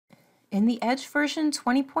In the Edge version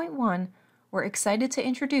 20.1, we're excited to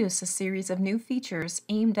introduce a series of new features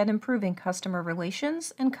aimed at improving customer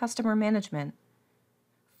relations and customer management.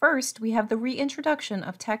 First, we have the reintroduction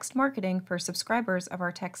of text marketing for subscribers of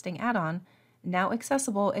our texting add-on, now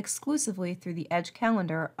accessible exclusively through the Edge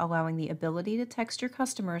calendar, allowing the ability to text your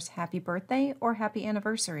customers happy birthday or happy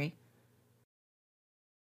anniversary.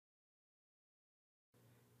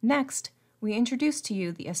 Next, we introduce to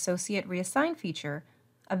you the Associate Reassign feature,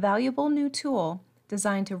 a valuable new tool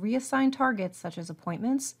designed to reassign targets such as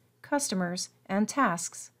appointments, customers, and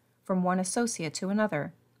tasks from one associate to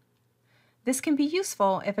another. This can be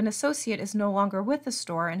useful if an associate is no longer with the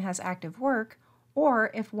store and has active work, or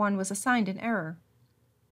if one was assigned in error.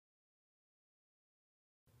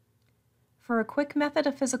 For a quick method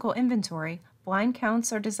of physical inventory, blind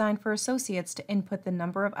counts are designed for associates to input the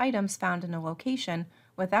number of items found in a location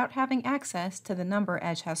without having access to the number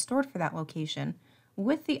Edge has stored for that location,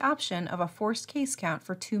 with the option of a forced case count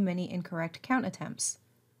for too many incorrect count attempts.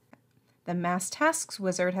 The Mass Tasks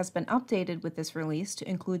wizard has been updated with this release to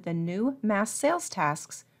include the new Mass Sales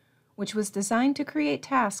Tasks, which was designed to create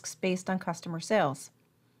tasks based on customer sales.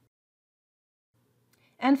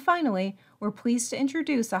 And finally, we're pleased to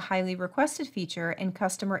introduce a highly requested feature in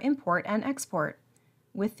customer import and export.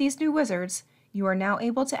 With these new wizards, you are now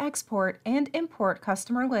able to export and import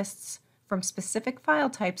customer lists from specific file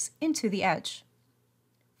types into the Edge.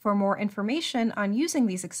 For more information on using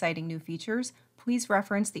these exciting new features, please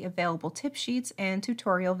reference the available tip sheets and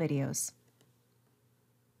tutorial videos.